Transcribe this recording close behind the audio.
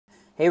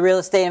Hey real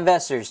estate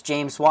investors,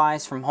 James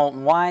Wise from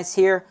Holton-Wise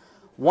here.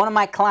 One of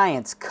my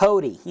clients,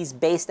 Cody, he's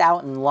based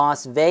out in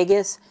Las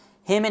Vegas.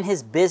 Him and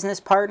his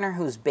business partner,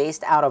 who's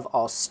based out of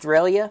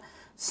Australia,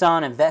 saw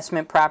an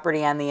investment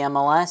property on the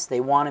MLS. They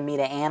wanted me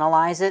to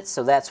analyze it,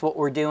 so that's what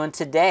we're doing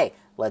today.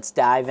 Let's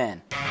dive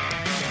in.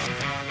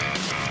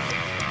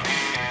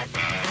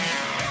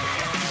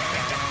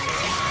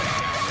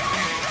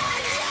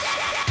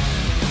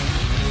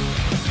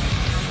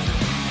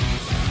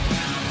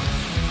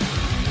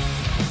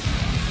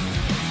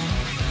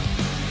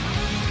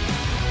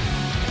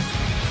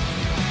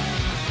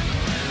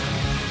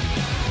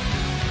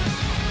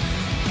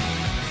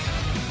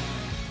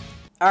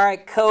 All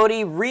right,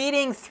 Cody,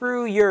 reading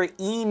through your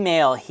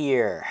email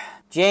here.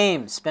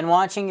 James, been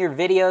watching your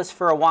videos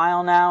for a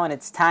while now, and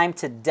it's time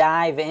to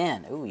dive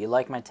in. Ooh, you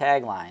like my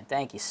tagline.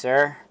 Thank you,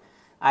 sir.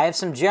 I have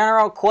some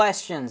general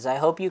questions. I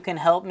hope you can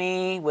help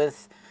me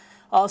with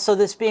also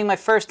this being my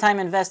first time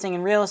investing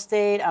in real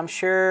estate. I'm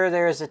sure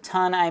there's a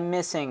ton I'm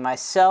missing.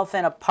 Myself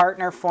and a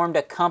partner formed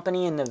a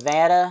company in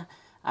Nevada.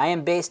 I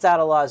am based out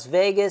of Las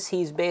Vegas.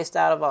 He's based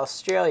out of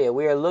Australia.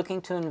 We are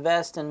looking to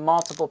invest in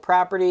multiple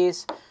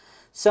properties.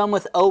 Some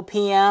with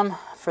OPM.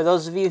 For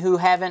those of you who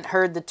haven't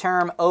heard the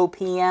term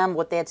OPM,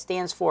 what that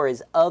stands for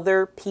is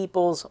other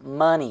people's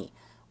money.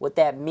 What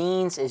that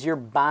means is you're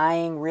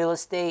buying real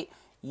estate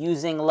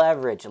using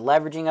leverage,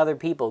 leveraging other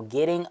people,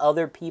 getting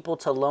other people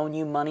to loan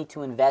you money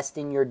to invest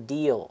in your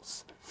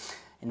deals.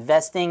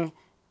 Investing,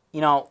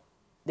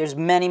 there's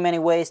many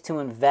ways to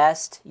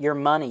invest your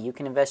money. You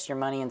can invest your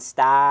money in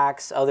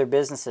stocks, other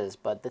businesses,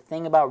 but the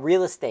thing about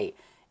real estate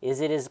is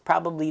it is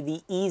probably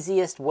the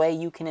easiest way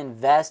you can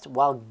invest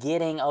while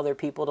getting other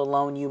people to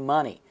loan you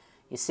money.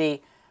 You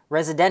see,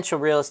 residential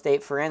real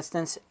estate, for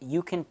instance,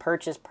 you can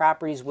purchase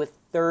properties with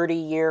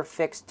 30-year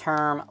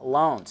fixed-term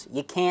loans.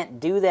 You can't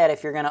do that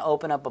if you're going to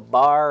open up a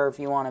bar or if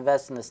you want to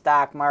invest in the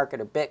stock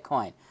market or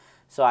Bitcoin.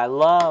 So I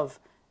love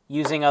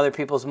using other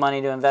people's money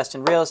to invest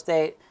in real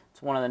estate.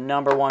 It's one of the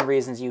 #1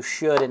 reasons you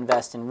should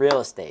invest in real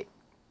estate.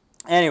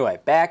 Anyway,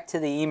 back to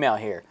the email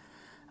here.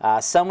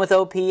 Some with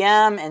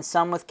OPM and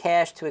some with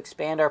cash to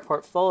expand our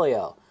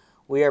portfolio.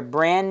 We are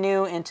brand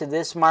new into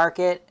this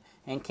market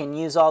and can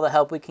use all the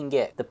help we can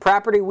get. The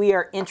property we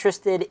are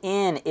interested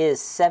in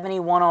is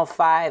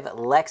 7105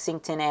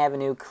 Lexington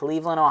Avenue,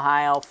 Cleveland,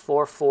 Ohio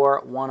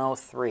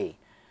 44103.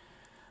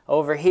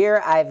 Over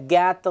here, I've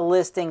got the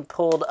listing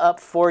pulled up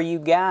for you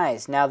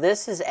guys. Now,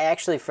 this is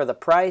actually for the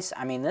price.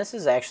 I mean, this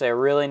is actually a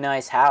really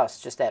nice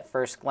house just at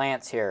first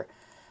glance here.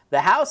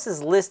 The house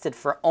is listed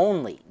for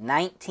only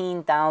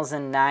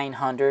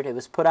 $19,900. It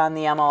was put on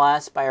the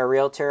MLS by a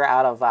realtor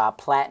out of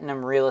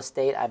Platinum Real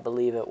Estate, I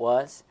believe it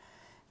was.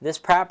 This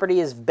property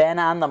has been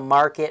on the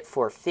market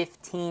for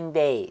 15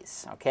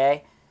 days,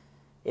 okay?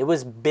 It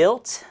was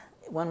built,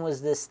 when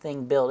was this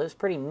thing built? It was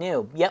pretty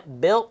new. Yep,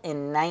 built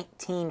in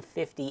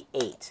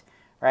 1958,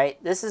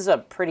 right? This is a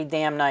pretty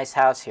damn nice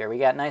house here. We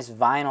got nice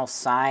vinyl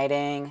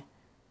siding,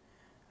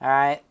 all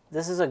right?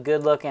 This is a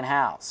good-looking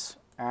house.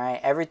 All right,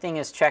 everything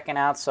is checking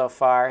out so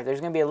far.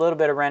 There's going to be a little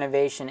bit of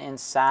renovation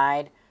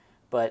inside,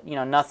 but,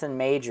 nothing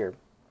major.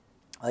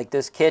 Like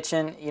this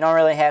kitchen, you don't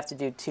really have to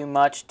do too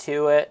much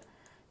to it.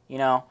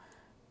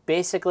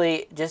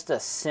 Basically just a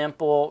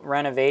simple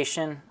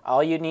renovation.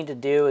 All you need to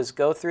do is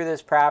go through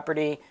this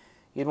property.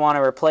 You'd want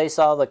to replace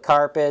all the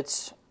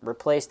carpets,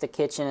 replace the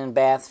kitchen and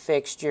bath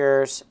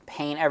fixtures,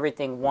 paint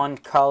everything one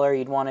color.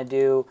 You'd want to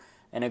do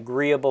an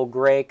agreeable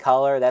gray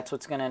color. That's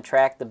what's going to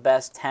attract the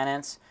best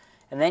tenants.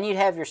 And then you'd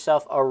have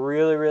yourself a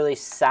really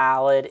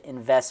solid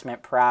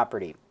investment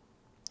property.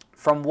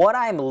 From what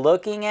I'm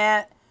looking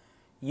at,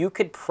 you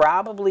could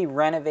probably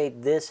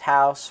renovate this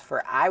house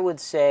for, I would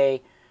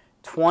say,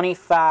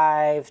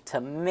 $25,000 to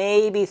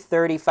maybe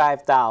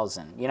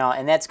 $35,000.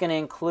 And that's going to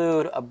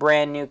include a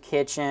brand new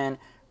kitchen,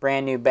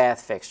 brand new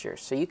bath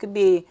fixtures. So you could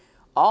be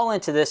all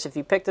into this. If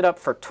you picked it up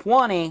for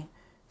 $20,000,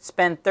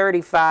 spend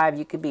 $35,000,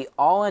 you could be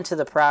all into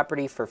the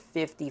property for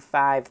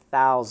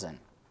 $55,000.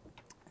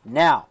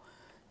 Now,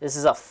 this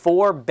is a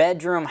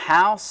 4-bedroom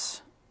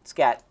house. It's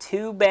got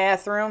 2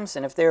 bathrooms,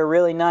 and if they're a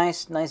really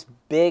nice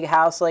big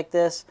house like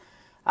this,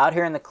 out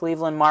here in the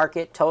Cleveland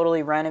market,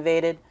 totally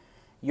renovated,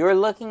 you're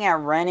looking at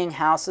renting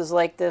houses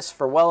like this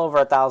for well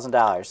over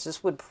 $1,000.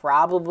 This would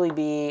probably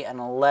be an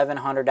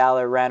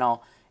 $1,100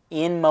 rental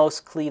in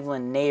most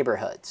Cleveland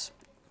neighborhoods.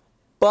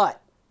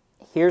 But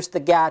here's the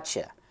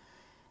gotcha.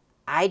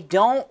 I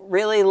don't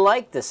really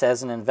like this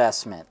as an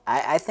investment.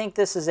 I think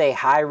this is a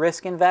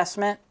high-risk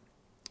investment.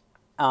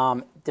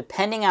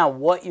 Depending on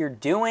what you're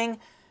doing,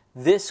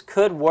 this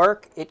could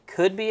work. It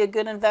could be a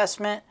good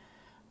investment.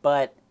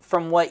 But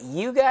from what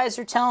you guys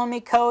are telling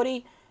me,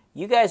 Cody,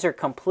 you guys are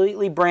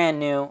completely brand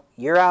new.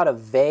 You're out of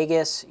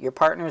Vegas. Your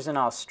partner's in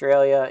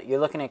Australia. You're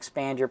looking to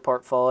expand your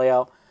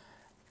portfolio.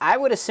 I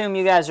would assume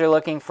you guys are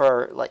looking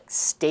for like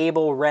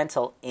stable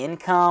rental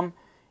income,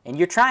 and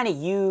you're trying to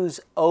use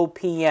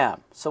OPM.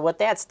 So what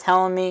that's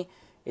telling me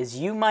is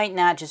you might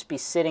not just be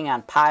sitting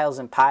on piles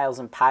and piles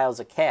and piles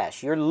of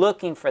cash. You're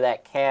looking for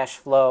that cash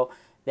flow,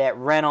 that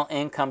rental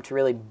income to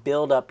really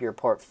build up your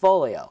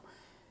portfolio.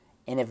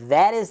 And if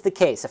that is the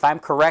case, if I'm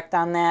correct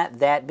on that,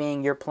 that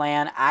being your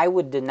plan, I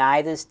would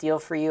deny this deal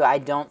for you. I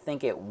don't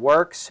think it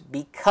works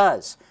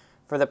because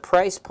for the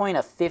price point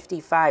of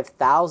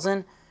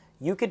 $55,000,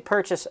 you could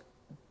purchase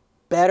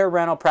better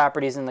rental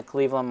properties in the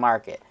Cleveland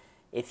market.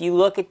 If you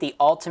look at the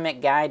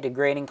ultimate guide to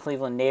grading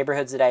Cleveland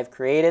neighborhoods that I've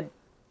created,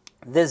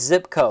 this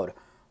zip code,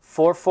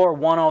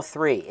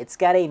 44103, it's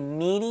got a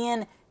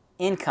median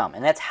income,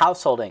 and that's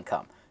household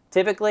income.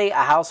 Typically, a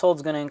household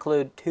is going to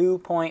include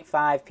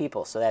 2.5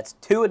 people, so that's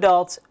 2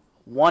 adults,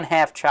 1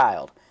 half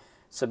child.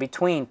 So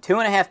between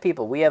 2.5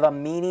 people, we have a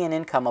median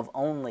income of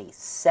only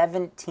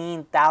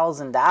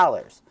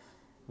 $17,000.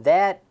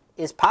 That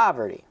is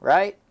poverty,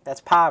 right?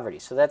 That's poverty,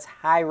 so that's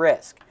high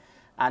risk.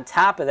 On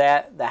top of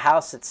that, the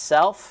house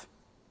itself,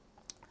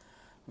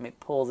 let me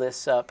pull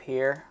this up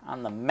here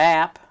on the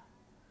map.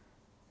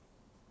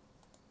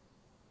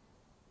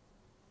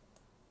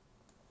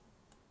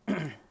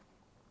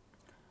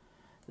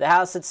 The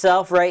house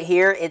itself right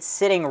here, it's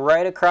sitting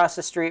right across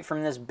the street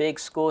from this big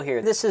school here.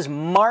 This is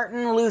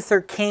Martin Luther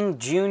King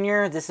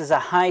Jr. This is a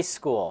high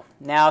school.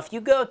 Now, if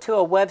you go to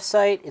a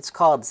website, it's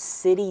called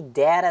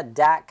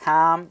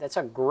citydata.com. That's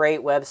a great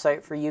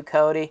website for you,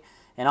 Cody,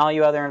 and all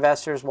you other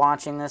investors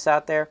watching this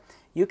out there.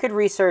 You could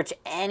research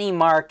any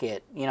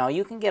market. You know,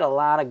 you can get a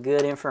lot of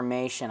good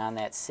information on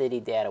that City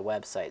Data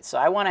website. So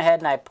I went ahead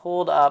and I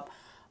pulled up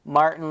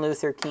Martin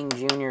Luther King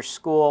Jr.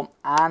 School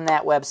on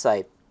that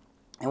website.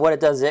 And what it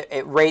does,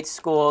 it rates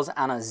schools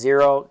on a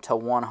 0 to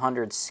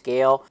 100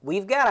 scale.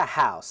 We've got a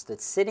house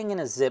that's sitting in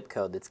a zip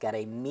code that's got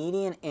a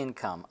median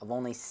income of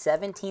only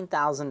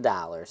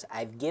 $17,000.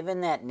 I've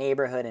given that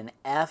neighborhood an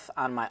F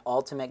on my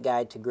ultimate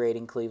guide to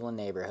grading Cleveland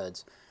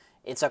neighborhoods.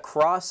 It's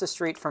across the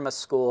street from a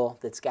school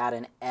that's got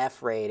an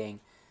F rating.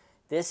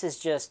 This is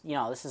just, you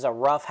know, this is a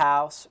rough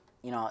house.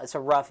 You know, it's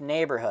a rough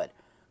neighborhood.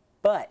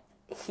 But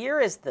here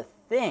is the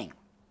thing.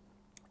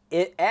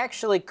 It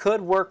actually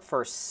could work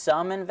for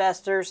some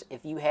investors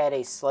if you had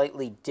a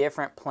slightly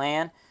different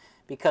plan,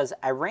 because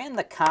I ran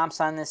the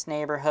comps on this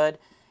neighborhood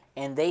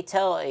and they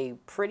tell a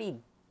pretty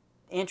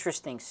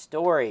interesting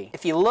story.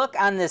 If you look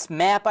on this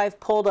map I've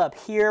pulled up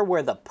here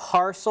where the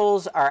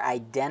parcels are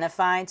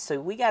identified,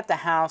 so we got the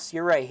house,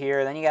 you're right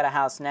here, then you got a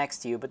house next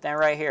to you, but then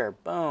right here,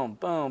 boom,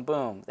 boom,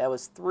 boom. That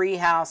was 3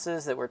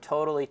 houses that were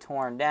totally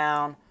torn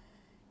down.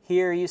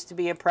 Here used to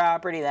be a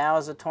property, that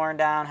was a torn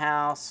down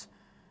house.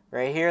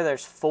 Right here,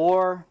 there's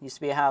 4. Used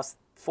to be a house,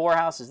 4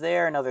 houses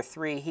there, another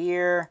 3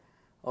 here.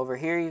 Over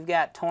here, you've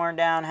got torn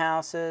down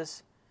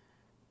houses.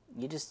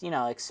 You just, you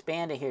know,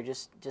 expand it here.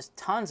 Just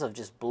tons of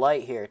just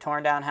blight here.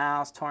 Torn down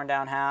house, torn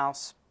down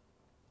house.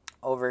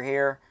 Over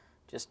here,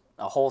 just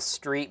a whole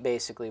street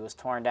basically was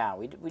torn down.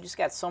 We just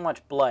got so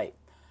much blight.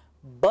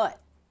 But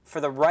for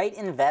the right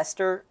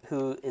investor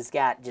who has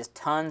got just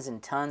tons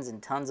and tons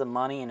and tons of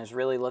money and is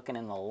really looking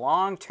in the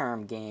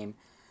long-term game,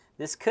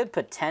 this could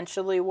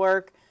potentially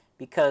work,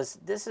 because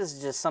this is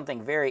just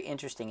something very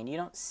interesting, and you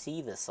don't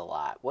see this a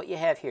lot. What you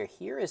have here,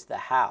 here is the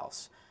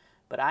house,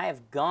 but I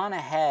have gone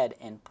ahead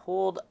and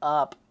pulled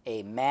up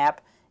a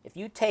map. If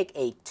you take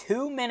a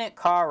 2-minute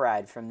car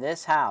ride from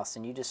this house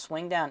and you just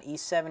swing down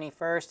East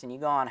 71st and you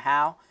go on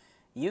Howe,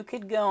 you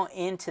could go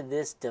into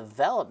this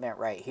development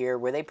right here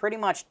where they pretty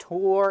much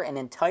tore an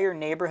entire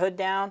neighborhood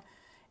down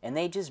and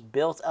they just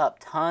built up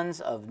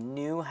tons of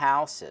new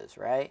houses,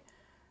 right?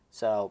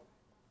 So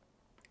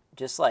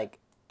just like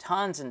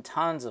tons and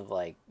tons of,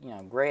 like, you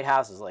know, great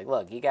houses. Like,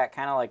 look, you got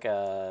kind of like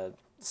a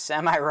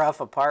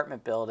semi-rough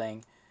apartment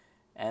building,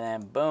 and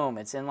then boom,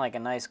 it's in like a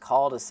nice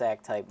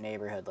cul-de-sac type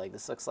neighborhood. Like,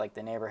 this looks like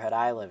the neighborhood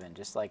I live in.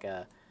 Just like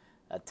a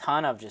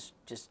ton of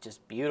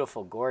just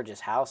beautiful, gorgeous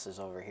houses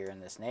over here in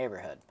this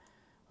neighborhood.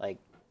 Like,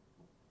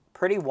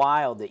 pretty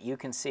wild that you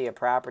can see a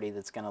property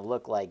that's going to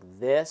look like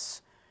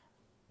this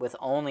with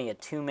only a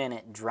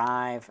 2-minute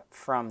drive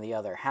from the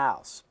other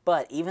house.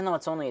 But even though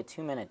it's only a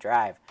 2-minute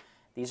drive,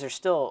 these are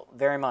still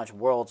very much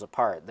worlds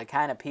apart. The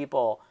kind of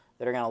people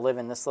that are going to live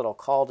in this little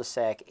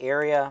cul-de-sac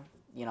area,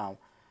 you know,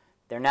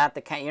 they're not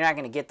the kind, you're not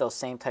going to get those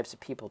same types of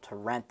people to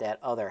rent that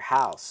other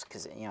house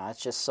because, you know,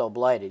 it's just so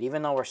blighted.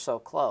 Even though we're so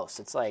close,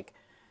 it's like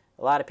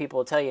a lot of people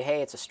will tell you,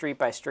 hey, it's a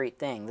street-by-street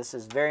thing. This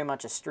is very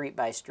much a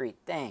street-by-street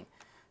thing.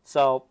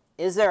 So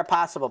is there a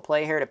possible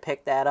play here to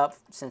pick that up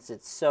since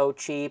it's so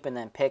cheap, and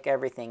then pick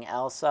everything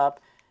else up,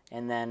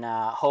 and then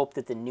hope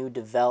that the new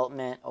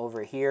development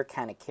over here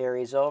kind of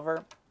carries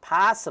over?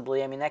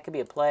 Possibly. I mean, that could be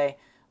a play.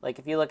 Like,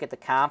 if you look at the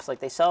comps, like,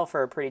 they sell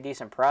for a pretty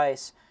decent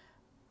price.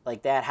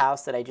 Like that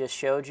house that I just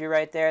showed you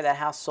right there, that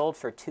house sold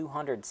for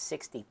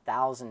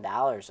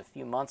 $260,000 a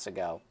few months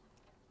ago.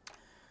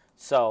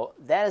 So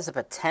that is a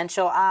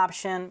potential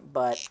option,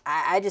 but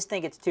I just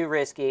think it's too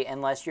risky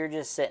unless you're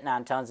just sitting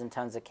on tons and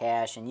tons of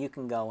cash and you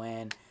can go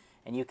in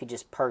and you could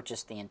just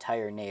purchase the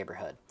entire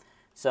neighborhood.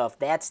 So if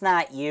that's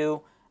not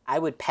you, I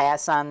would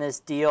pass on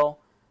this deal.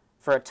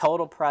 For a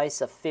total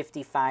price of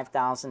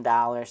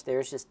 $55,000,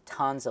 there's just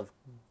tons of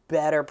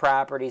better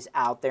properties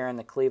out there in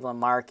the Cleveland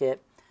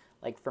market.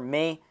 Like for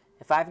me,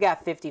 if I've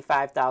got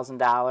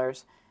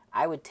 $55,000,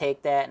 I would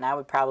take that and I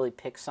would probably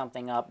pick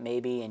something up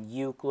maybe in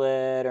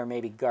Euclid or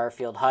maybe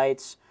Garfield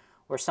Heights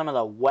or some of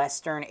the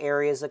western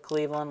areas of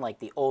Cleveland, like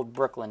the old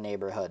Brooklyn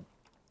neighborhood.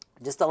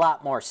 Just a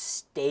lot more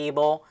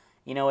stable.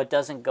 You know, it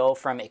doesn't go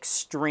from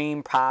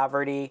extreme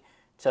poverty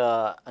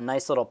to a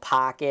nice little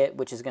pocket,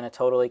 which is going to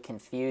totally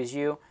confuse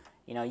you.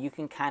 You know, you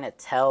can kind of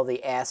tell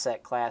the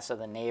asset class of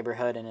the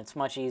neighborhood, and it's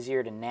much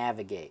easier to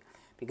navigate.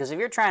 Because if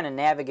you're trying to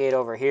navigate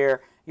over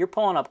here, you're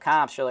pulling up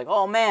comps, you're like,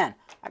 oh man,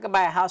 I could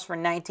buy a house for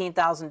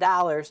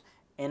 $19,000,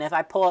 and if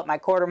I pull up my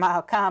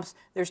quarter-mile comps,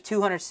 there's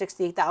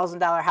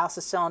 $260,000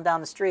 houses selling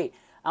down the street.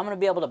 I'm going to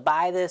be able to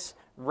buy this,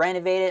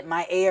 renovate it,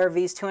 my ARV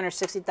is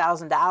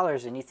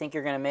 $260,000, and you think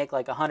you're going to make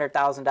like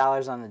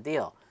 $100,000 on the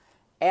deal.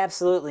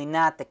 Absolutely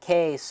not the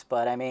case,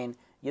 but I mean,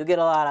 you'll get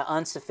a lot of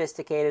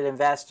unsophisticated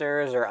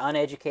investors or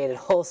uneducated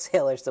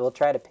wholesalers that will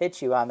try to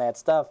pitch you on that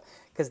stuff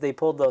because they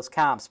pulled those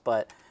comps.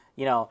 But,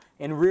 you know,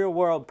 in real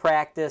world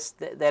practice,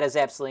 that is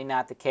absolutely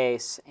not the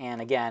case.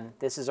 And again,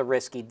 this is a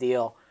risky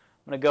deal.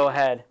 I'm going to go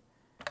ahead.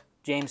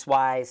 James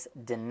Wise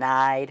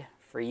denied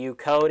for you,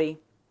 Cody.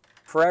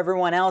 For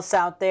everyone else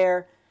out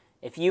there,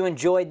 if you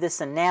enjoyed this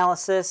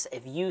analysis,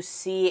 if you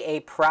see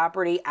a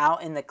property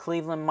out in the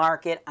Cleveland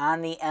market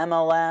on the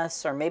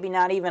MLS, or maybe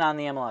not even on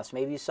the MLS,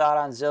 maybe you saw it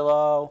on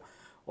Zillow,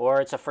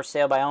 or it's a for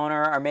sale by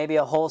owner, or maybe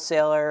a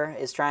wholesaler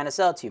is trying to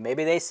sell it to you.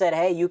 Maybe they said,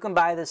 hey, you can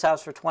buy this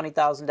house for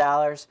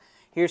 $20,000.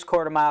 Here's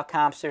quarter-mile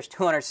comps. There's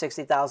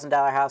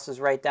 $260,000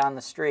 houses right down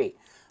the street.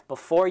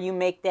 Before you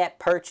make that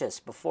purchase,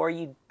 before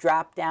you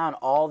drop down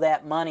all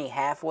that money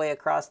halfway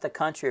across the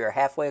country or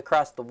halfway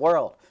across the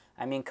world,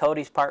 I mean,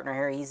 Cody's partner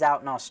here, he's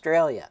out in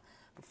Australia.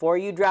 Before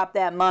you drop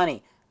that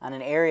money on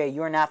an area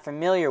you're not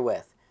familiar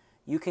with,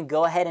 you can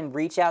go ahead and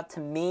reach out to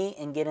me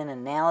and get an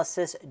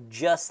analysis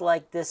just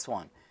like this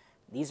one.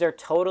 These are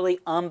totally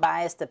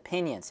unbiased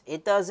opinions.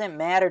 It doesn't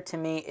matter to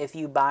me if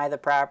you buy the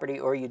property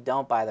or you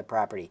don't buy the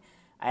property.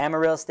 I am a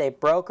real estate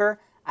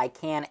broker. I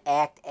can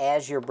act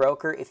as your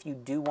broker if you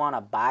do want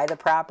to buy the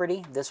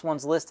property. This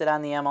one's listed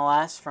on the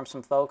MLS from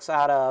some folks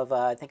out of,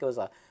 I think it was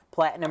a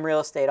Platinum Real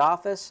Estate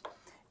office.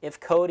 If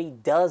Cody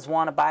does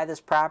want to buy this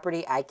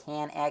property, I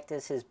can act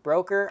as his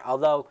broker.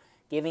 Although,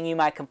 giving you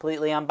my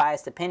completely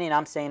unbiased opinion,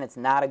 I'm saying it's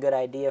not a good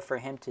idea for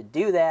him to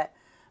do that.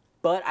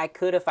 But I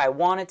could if I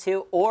wanted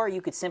to, or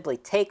you could simply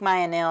take my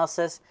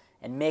analysis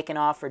and make an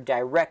offer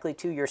directly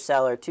to your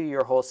seller, to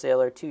your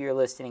wholesaler, to your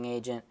listing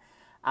agent.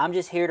 I'm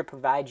just here to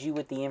provide you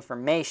with the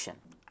information.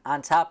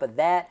 On top of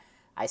that,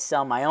 I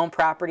sell my own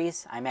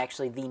properties. I'm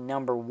actually the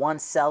 #1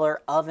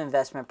 seller of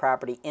investment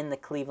property in the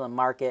Cleveland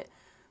market.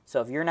 So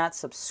if you're not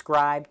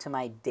subscribed to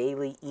my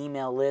daily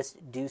email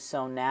list, do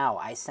so now.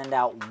 I send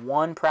out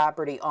one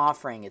property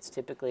offering. It's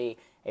typically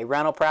a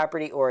rental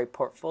property or a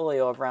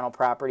portfolio of rental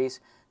properties,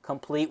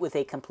 complete with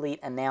a complete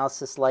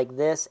analysis like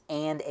this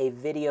and a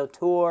video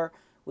tour,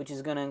 which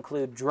is going to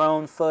include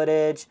drone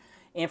footage,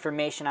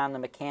 information on the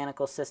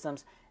mechanical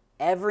systems,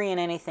 every and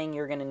anything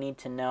you're going to need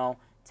to know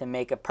to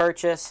make a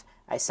purchase.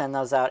 I send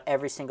those out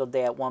every single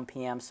day at 1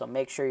 p.m., so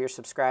make sure you're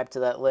subscribed to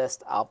that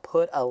list. I'll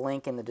put a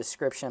link in the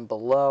description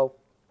below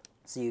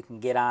so you can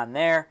get on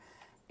there.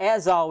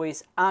 As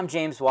always, I'm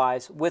James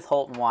Wise with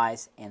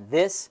Holton-Wise, and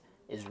this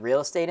is Real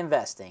Estate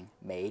Investing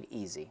Made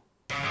Easy.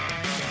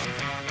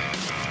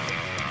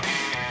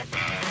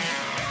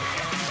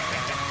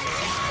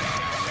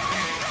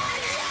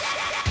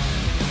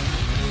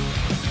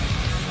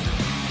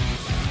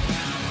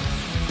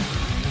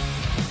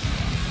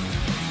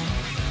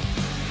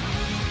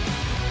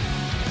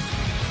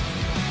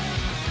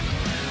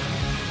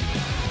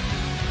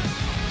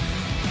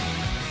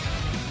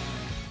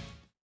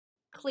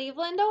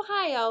 Cleveland,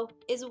 Ohio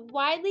is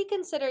widely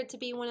considered to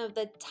be one of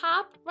the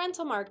top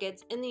rental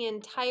markets in the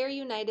entire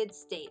United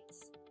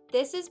States.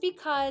 This is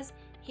because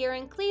here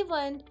in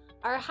Cleveland,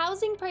 our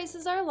housing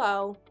prices are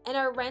low and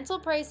our rental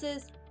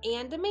prices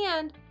and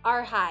demand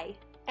are high.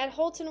 At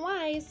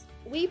Holton-Wise,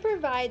 we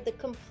provide the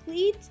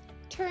complete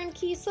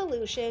turnkey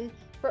solution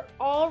for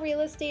all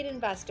real estate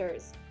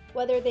investors,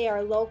 whether they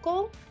are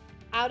local,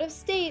 out of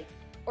state,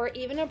 or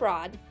even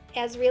abroad.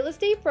 As real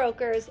estate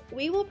brokers,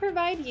 we will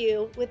provide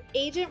you with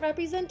agent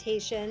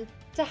representation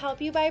to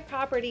help you buy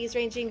properties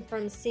ranging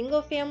from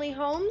single-family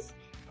homes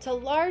to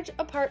large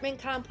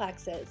apartment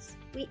complexes.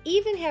 We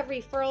even have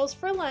referrals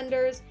for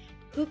lenders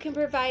who can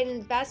provide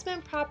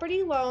investment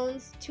property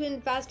loans to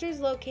investors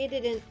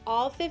located in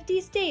all 50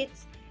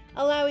 states,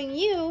 allowing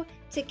you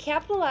to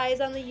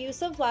capitalize on the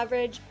use of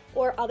leverage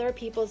or other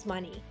people's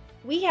money.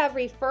 We have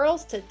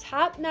referrals to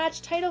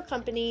top-notch title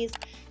companies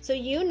so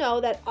you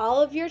know that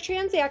all of your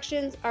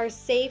transactions are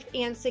safe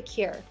and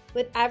secure,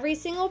 with every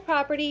single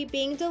property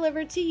being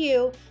delivered to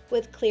you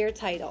with clear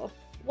title.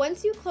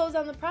 Once you close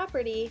on the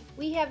property,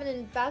 we have an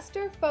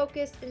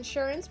investor-focused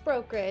insurance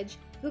brokerage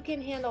who can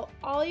handle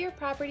all your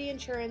property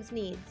insurance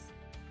needs.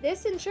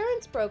 This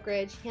insurance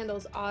brokerage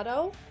handles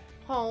auto,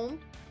 home,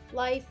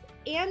 life,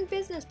 and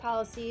business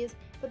policies,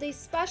 but they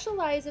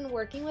specialize in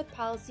working with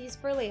policies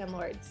for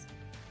landlords.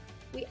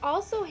 We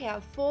also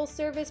have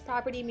full-service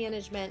property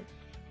management.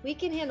 We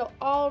can handle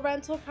all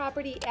rental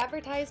property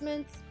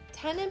advertisements,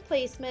 tenant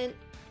placement,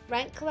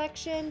 rent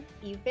collection,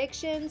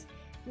 evictions,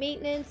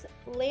 maintenance,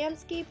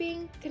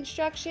 landscaping,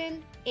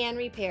 construction, and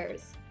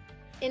repairs.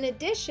 In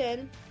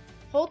addition,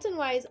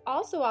 Holton-Wise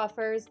also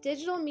offers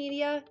digital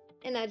media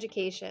and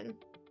education.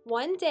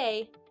 One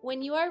day,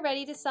 when you are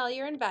ready to sell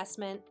your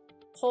investment,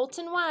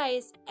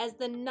 Holton-Wise, as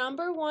the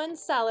 #1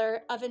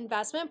 seller of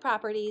investment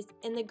properties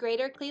in the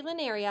greater Cleveland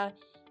area,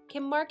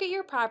 can market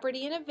your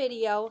property in a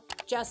video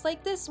just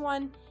like this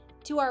one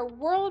to our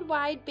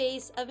worldwide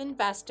base of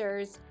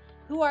investors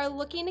who are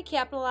looking to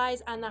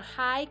capitalize on the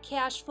high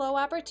cash flow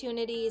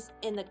opportunities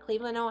in the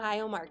Cleveland,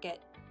 Ohio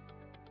market.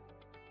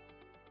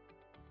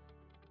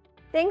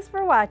 Thanks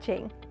for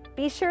watching.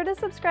 Be sure to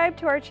subscribe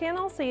to our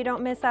channel so you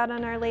don't miss out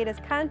on our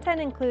latest content,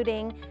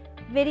 including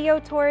video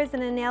tours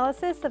and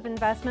analysis of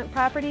investment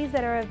properties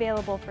that are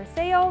available for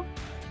sale,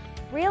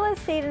 real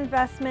estate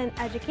investment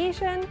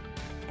education,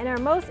 and our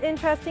most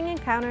interesting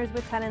encounters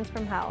with tenants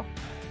from hell.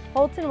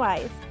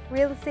 Holton-Wise,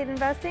 real estate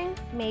investing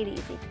made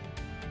easy.